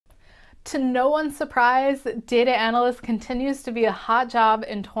To no one's surprise, data analyst continues to be a hot job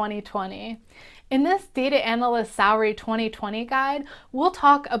in 2020. In this Data Analyst Salary 2020 guide, we'll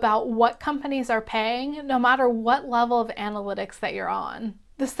talk about what companies are paying no matter what level of analytics that you're on.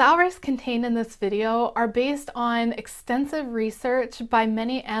 The salaries contained in this video are based on extensive research by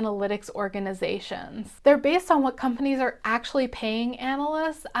many analytics organizations. They're based on what companies are actually paying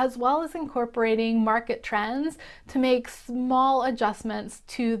analysts, as well as incorporating market trends to make small adjustments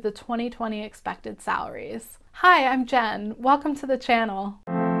to the 2020 expected salaries. Hi, I'm Jen. Welcome to the channel.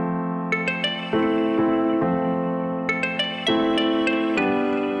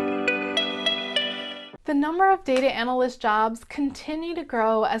 The number of data analyst jobs continue to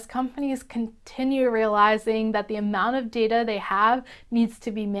grow as companies continue realizing that the amount of data they have needs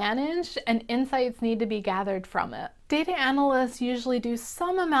to be managed and insights need to be gathered from it. Data analysts usually do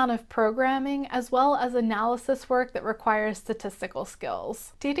some amount of programming as well as analysis work that requires statistical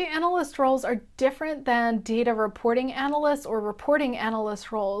skills. Data analyst roles are different than data reporting analysts or reporting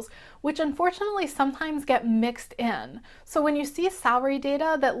analyst roles, which unfortunately sometimes get mixed in. So when you see salary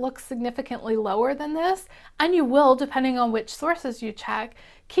data that looks significantly lower than this, and you will depending on which sources you check,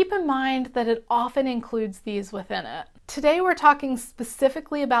 keep in mind that it often includes these within it. Today we're talking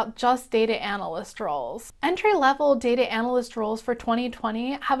specifically about just data analyst roles. Entry-level data analyst roles for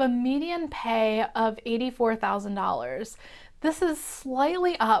 2020 have a median pay of $84,000. This is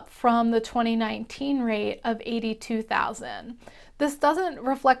slightly up from the 2019 rate of $82,000. This doesn't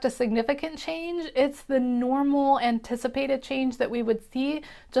reflect a significant change. It's the normal anticipated change that we would see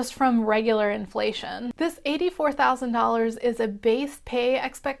just from regular inflation. This $84,000 is a base pay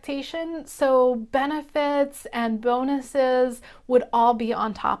expectation, so benefits and bonuses would all be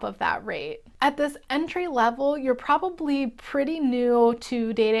on top of that rate. At this entry level, you're probably pretty new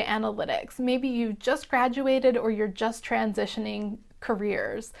to data analytics. Maybe you just graduated or you're just transitioning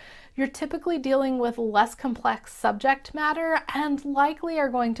careers. You're typically dealing with less complex subject matter and likely are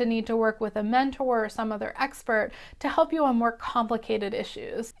going to need to work with a mentor or some other expert to help you on more complicated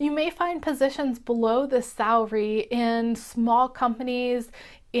issues. You may find positions below this salary in small companies,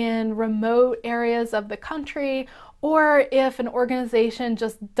 in remote areas of the country, or if an organization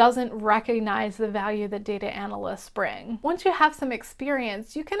just doesn't recognize the value that data analysts bring. Once you have some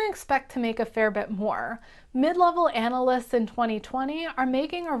experience, you can expect to make a fair bit more. Mid-level analysts in 2020 are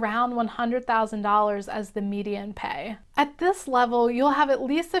making around $100,000 as the median pay. At this level, you'll have at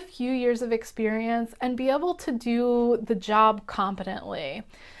least a few years of experience and be able to do the job competently.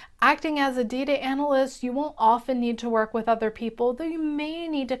 Acting as a data analyst, you won't often need to work with other people, though you may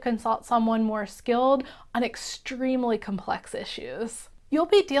need to consult someone more skilled on extremely complex issues. You'll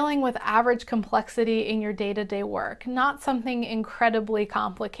be dealing with average complexity in your day-to-day work, not something incredibly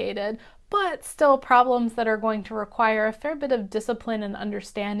complicated, but still problems that are going to require a fair bit of discipline and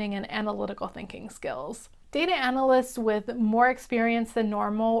understanding and analytical thinking skills. Data analysts with more experience than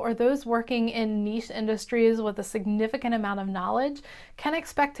normal or those working in niche industries with a significant amount of knowledge can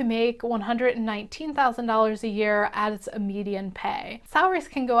expect to make $119,000 a year as a median pay. Salaries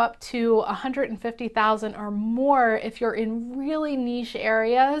can go up to $150,000 or more if you're in really niche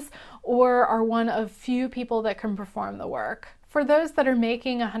areas or are one of few people that can perform the work. For those that are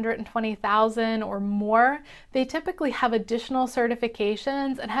making $120,000 or more, they typically have additional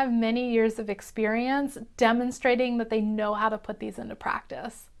certifications and have many years of experience demonstrating that they know how to put these into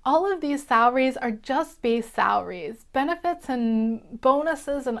practice. All of these salaries are just base salaries. Benefits and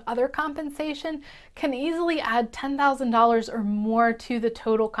bonuses and other compensation can easily add $10,000 or more to the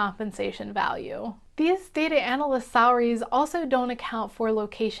total compensation value. These data analyst salaries also don't account for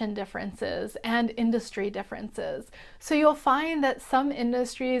location differences and industry differences. So you'll find that some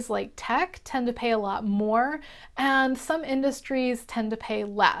industries like tech tend to pay a lot more and some industries tend to pay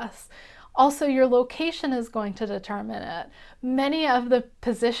less. Also, your location is going to determine it. Many of the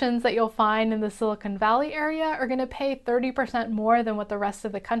positions that you'll find in the Silicon Valley area are going to pay 30% more than what the rest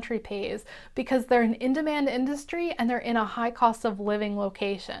of the country pays because they're an in-demand industry and they're in a high cost of living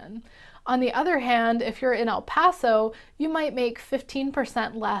location. On the other hand, if you're in El Paso, you might make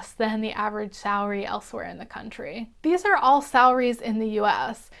 15% less than the average salary elsewhere in the country. These are all salaries in the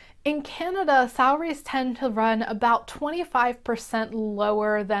US. In Canada, salaries tend to run about 25%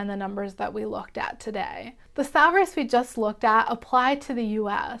 lower than the numbers that we looked at today. The salaries we just looked at apply to the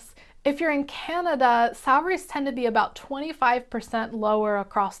US. If you're in Canada, salaries tend to be about 25% lower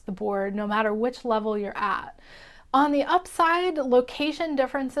across the board, no matter which level you're at. On the upside, location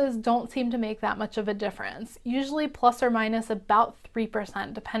differences don't seem to make that much of a difference, usually plus or minus about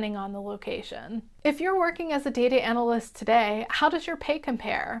 3% depending on the location. If you're working as a data analyst today, how does your pay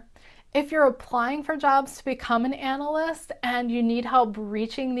compare? If you're applying for jobs to become an analyst and you need help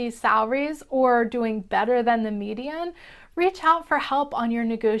reaching these salaries or doing better than the median, reach out for help on your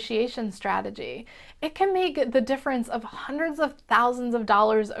negotiation strategy. It can make the difference of hundreds of thousands of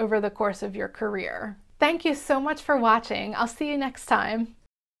dollars over the course of your career. Thank you so much for watching. I'll see you next time.